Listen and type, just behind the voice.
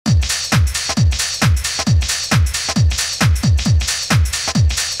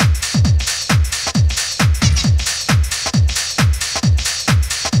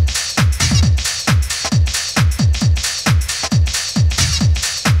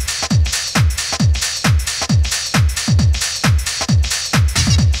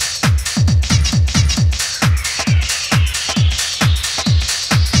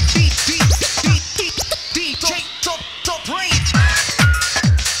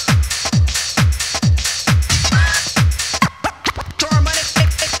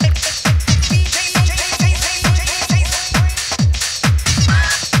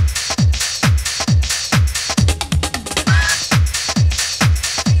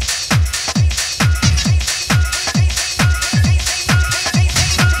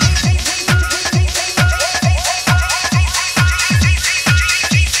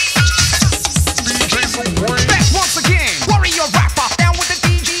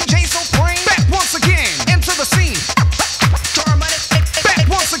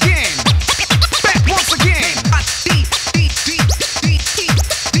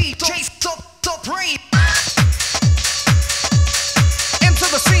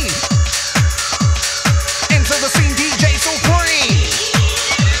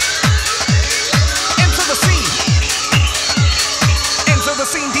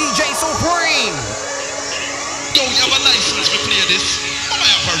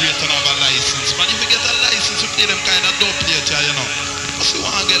here, you know. If you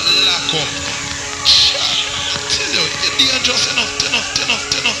want to get locked up, I tell you, you're dangerous enough.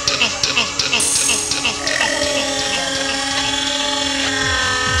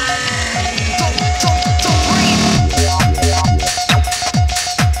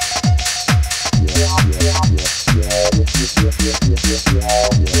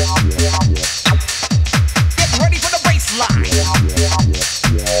 Get ready for the baseline.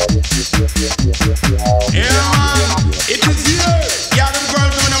 Yeah, man, it is here. Yeah, them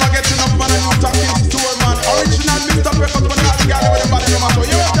girls who never get enough man and you talking store, man. Original Mr. Records, but not the guy with the body no matter.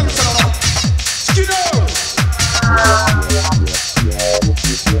 You will tell me so now. Skidoo.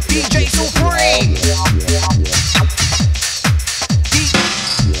 DJ Supreme.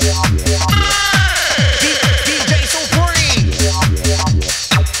 DJ Supreme.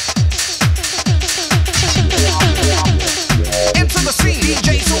 Into the scene, DJ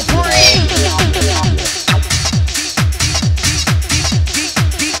Supreme.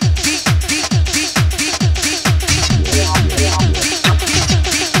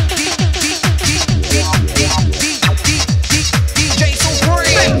 DJ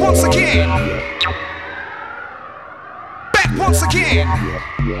Supreme. Back once again. Back once again.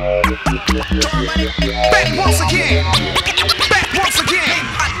 Back once again. Back once again.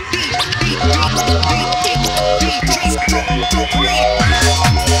 DJ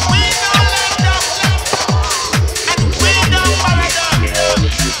Supreme.